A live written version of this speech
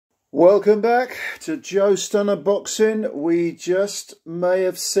Welcome back to Joe Stunner Boxing. We just may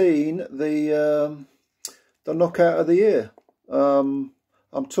have seen the knockout of the year. I'm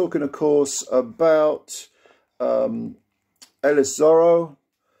talking, of course, about Ellis Zorro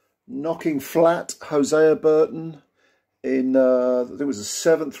knocking flat Hosea Burton in I think it was the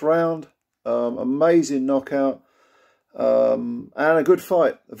 7th round. Amazing knockout, and a good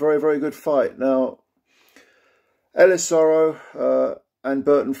fight, a very, very good fight. Now, Ellis Zorro and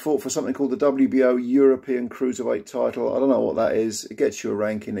Burton fought for something called the WBO European Cruiserweight title. I don't know what that is. It gets you a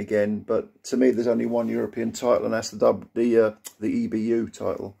ranking again, but to me, there's only one European title, and that's the EBU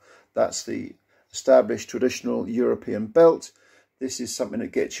title. That's the established traditional European belt. This is something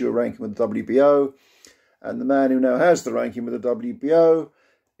that gets you a ranking with the WBO, and the man who now has the ranking with the WBO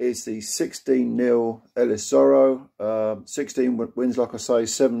is the 16-0 Ellis Zorro. 16 wins, like I say,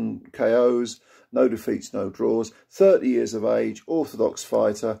 7 KOs. No defeats, no draws. 30 years of age, orthodox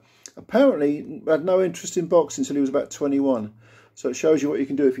fighter. Apparently had no interest in boxing until he was about 21. So it shows you what you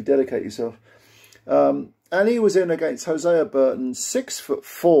can do if you dedicate yourself. And he was in against Hosea Burton,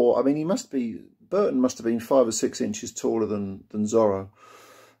 6'4". I mean, Burton must have been 5 or 6 inches taller than Zorro.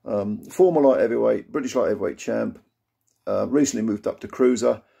 Former light heavyweight, British light heavyweight champ. Recently moved up to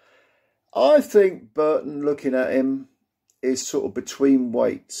cruiser. I think Burton, looking at him, is sort of between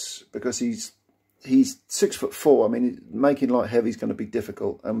weights because he's 6'4". I mean, making light heavy is going to be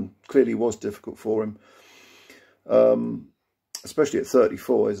difficult, and clearly was difficult for him, especially at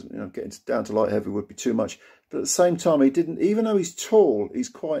 34. Getting down to light heavy would be too much. But at the same time, he didn't. Even though he's tall, he's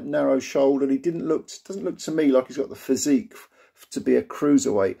quite narrow-shouldered. He doesn't look to me like he's got the physique to be a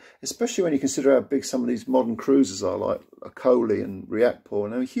cruiserweight, especially when you consider how big some of these modern cruisers are, like a Coley and Riakporhe,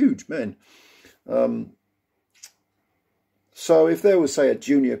 and they're huge men. So if there was, say, a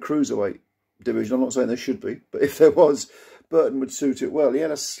junior cruiserweight division, I'm not saying there should be, but if there was, Burton would suit it well. He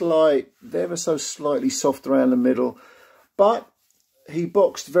had a ever so slightly soft around the middle, but he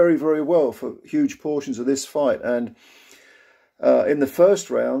boxed very, very well for huge portions of this fight. And in the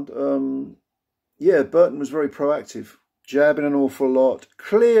first round, yeah, Burton was very proactive, jabbing an awful lot.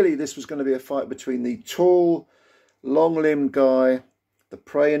 Clearly, this was going to be a fight between the tall, long-limbed guy, the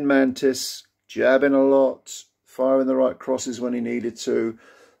praying mantis, jabbing a lot, firing the right crosses when he needed to,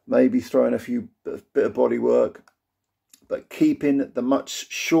 maybe throwing a bit of body work, but keeping the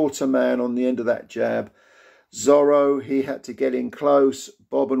much shorter man on the end of that jab. Zorro, he had to get in close,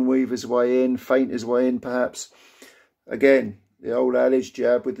 bob and weave his way in, feint his way in perhaps. Again, the old adage,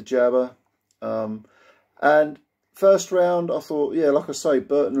 jab with the jabber. And first round, I thought, yeah, like I say,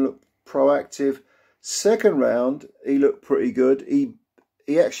 Burton looked proactive. Second round, he looked pretty good. He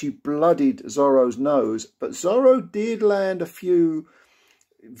actually bloodied Zorro's nose, but Zorro did land a few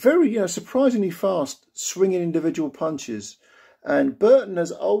very, surprisingly fast swinging individual punches. And Burton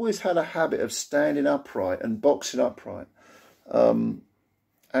has always had a habit of standing upright and boxing upright. And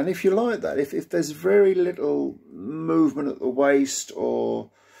if you like that, if there's very little movement at the waist, or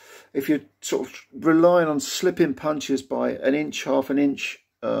if you're sort of relying on slipping punches by an inch, half an inch,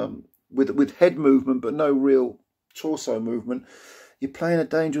 with head movement but no real torso movement, you're playing a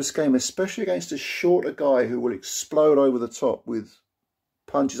dangerous game, especially against a shorter guy who will explode over the top with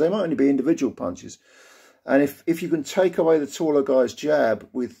punches. They might only be individual punches. And if you can take away the taller guy's jab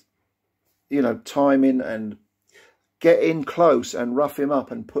with, timing, and get in close and rough him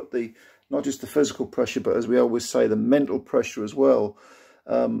up and put not just the physical pressure, but as we always say, the mental pressure as well,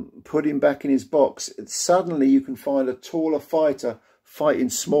 put him back in his box, suddenly you can find a taller fighter fighting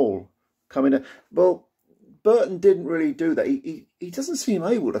small, coming in. Well, Burton didn't really do that. He doesn't seem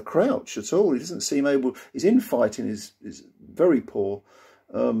able to crouch at all. He doesn't seem able. His infighting is very poor.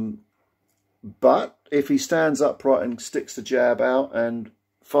 But if he stands upright and sticks the jab out and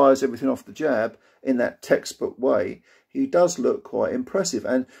fires everything off the jab in that textbook way, he does look quite impressive.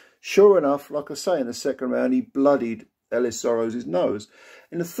 And sure enough, like I say, in the second round, he bloodied Ellis Zorro's nose.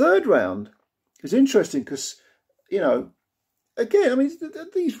 In the third round, it was interesting because, again, I mean,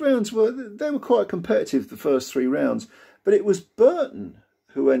 these rounds were quite competitive, the first 3 rounds, but it was Burton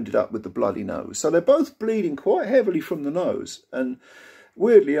who ended up with the bloody nose. So they're both bleeding quite heavily from the nose. And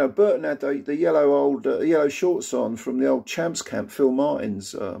weirdly, Burton had the yellow shorts on from the old Champs Camp, Phil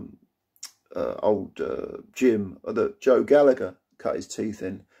Martin's old gym that Joe Gallagher cut his teeth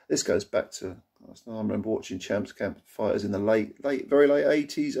in. This goes back to, I remember watching Champs Camp fighters in the very late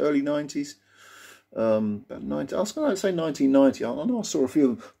 80s, early 90s. About 90, I was going to say 1990. I know I saw a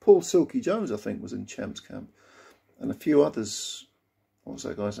few of them. Paul Silky Jones, I think, was in Champs Camp, and a few others. What was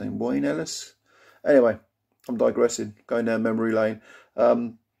that guy's name? Wayne Ellis. Anyway, I'm digressing, going down memory lane.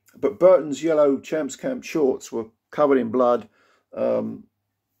 But Burton's yellow Champs Camp shorts were covered in blood,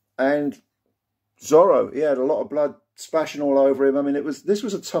 And Zorro, he had a lot of blood splashing all over him. I mean, this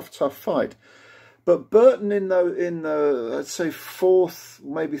was a tough fight. But Burton in the I'd say fourth,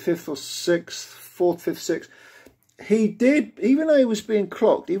 maybe fifth or sixth, fourth, fifth, sixth, he did, even though he was being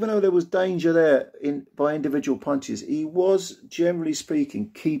clocked, even though there was danger there by individual punches, he was, generally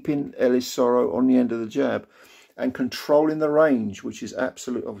speaking, keeping Ellis Zorro on the end of the jab and controlling the range, which is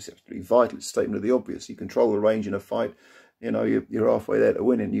obviously absolutely vital. It's a statement of the obvious. You control the range in a fight, you know, you're halfway there to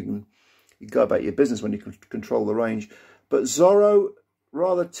winning. You go about your business when you can control the range. But Zorro,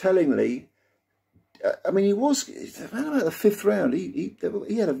 rather tellingly, I mean, he was, around about the fifth round, he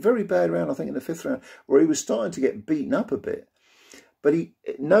had a very bad round, I think, in the fifth round, where he was starting to get beaten up a bit. But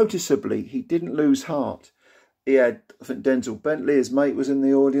noticeably, he didn't lose heart. He had, I think, Denzel Bentley, his mate, was in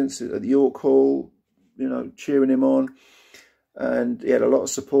the audience at the York Hall, you know, cheering him on. And he had a lot of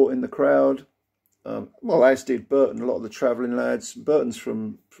support in the crowd. Well, as did Burton, a lot of the travelling lads. Burton's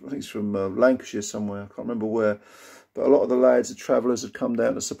from, I think he's from Lancashire somewhere, I can't remember where. But a lot of the lads, the travellers, had come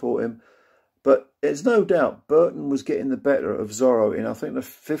down to support him. But there's no doubt Burton was getting the better of Zorro in, I think, the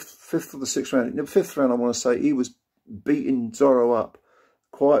fifth or the sixth round. In the fifth round, I want to say, he was beating Zorro up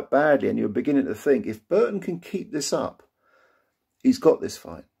quite badly. And you're beginning to think, if Burton can keep this up, he's got this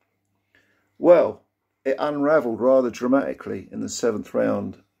fight. Well, it unravelled rather dramatically in the seventh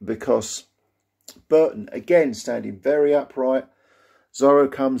round because Burton, again, standing very upright.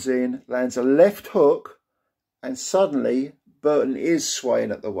 Zorro comes in, lands a left hook, and suddenly Burton is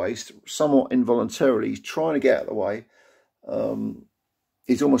swaying at the waist, somewhat involuntarily. He's trying to get out of the way.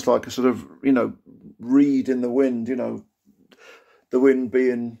 He's almost like a sort of, you know, reed in the wind, you know, the wind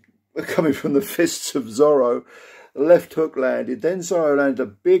coming from the fists of Zorro. The left hook landed. Then Zorro landed a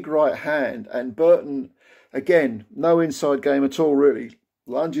big right hand. And Burton, again, no inside game at all, really.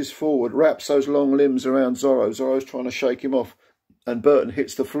 Lunges forward, wraps those long limbs around Zorro. Zorro's trying to shake him off. And Burton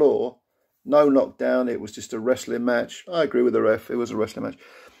hits the floor. No knockdown, it was just a wrestling match. I agree with the ref, it was a wrestling match.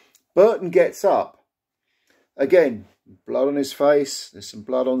 Burton gets up. Again, blood on his face. There's some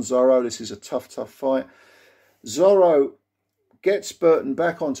blood on Zorro. This is a tough fight. Zorro gets Burton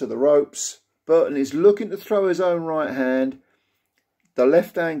back onto the ropes. Burton is looking to throw his own right hand. The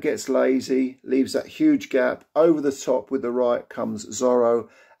left hand gets lazy, leaves that huge gap. Over the top with the right comes Zorro,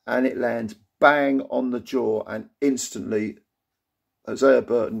 and it lands bang on the jaw, and instantly Hosea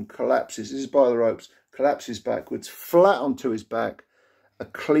Burton collapses. This is by the ropes. Collapses backwards, flat onto his back. A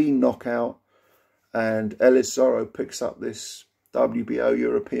clean knockout. And Ellis Zorro picks up this WBO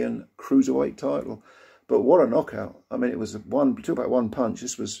European Cruiserweight title. But what a knockout. I mean, it was talk about one punch.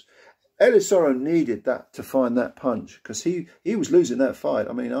 This was... Ellis Zorro needed that to find that punch. Because he was losing that fight.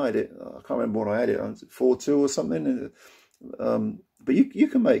 I mean, I had it... I can't remember what I had it. 4-2 or something. But you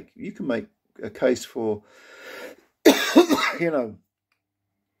can make a case for... you know...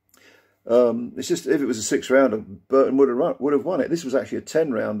 it's just, if it was a 6-rounder, Burton would have won it. This was actually a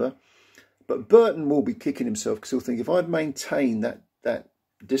 10-rounder. But Burton will be kicking himself because he'll think, if I'd maintained that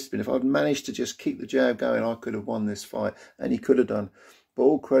discipline, if I'd managed to just keep the jab going, I could have won this fight. And he could have done. But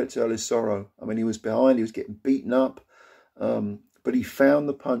all credit to Ellis Zorro. I mean, he was behind, he was getting beaten up. But he found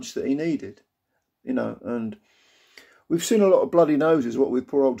the punch that he needed. You know, and we've seen a lot of bloody noses, what with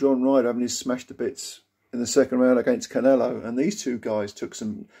poor old John Ryder having his smashed to bits in the second round against Canelo. And these two guys took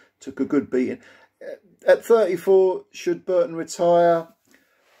a good beating. At 34, should Burton retire?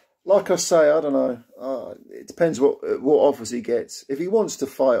 Like I say, I don't know. It depends what offers he gets. If he wants to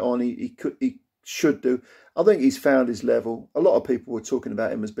fight on, he should do. I think he's found his level. A lot of people were talking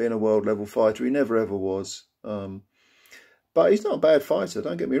about him as being a world level fighter. He never ever was. But he's not a bad fighter.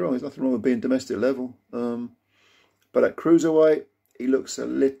 Don't get me wrong. There's nothing wrong with being domestic level. But at cruiserweight, he looks a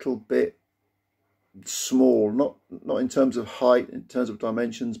little bit small, not in terms of height, in terms of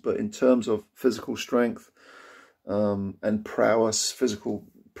dimensions, but in terms of physical strength and prowess, physical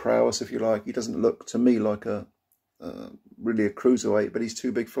prowess, if you like. He doesn't look to me like really a cruiserweight, but he's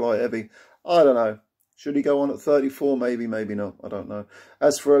too big for light heavy. I don't know. Should he go on at 34? Maybe, maybe not. I don't know.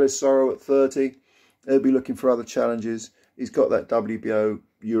 As for Ellis Zorro at 30, he'll be looking for other challenges. He's got that WBO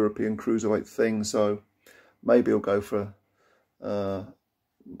European cruiserweight thing, so maybe he'll go for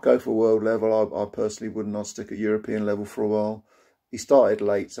world level. I personally wouldn't. I'd stick at European level for a while. He started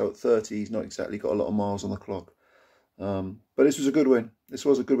late, so at 30, he's not exactly got a lot of miles on the clock. But this was a good win. This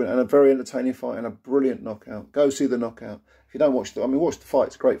was a good win and a very entertaining fight and a brilliant knockout. Go see the knockout. If you don't watch the, I mean, watch the fight.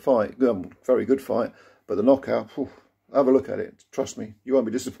 It's a great fight. Very good fight. But the knockout, whew, have a look at it. Trust me, you won't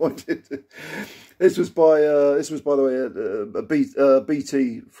be disappointed. This was by the way, a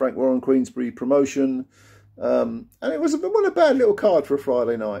BT Frank Warren Queensbury promotion. And it wasn't a bad little card for a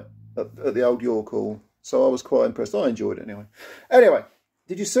Friday night at the old York Hall. So I was quite impressed. I enjoyed it anyway. Anyway,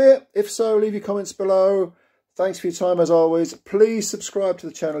 Did you see it? If so, leave your comments below. Thanks for your time as always. Please subscribe to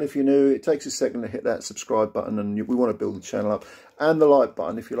the channel if you're new. It takes a second to hit that subscribe button, and we want to build the channel up. And the like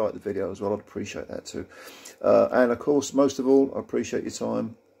button if you like the video as well. I'd appreciate that too. And of course, most of all, I appreciate your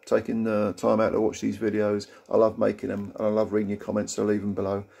time, taking the time out to watch these videos. I love making them, and I love reading your comments, so leave them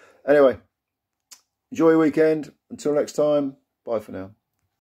below. Anyway, enjoy your weekend. Until next time, bye for now.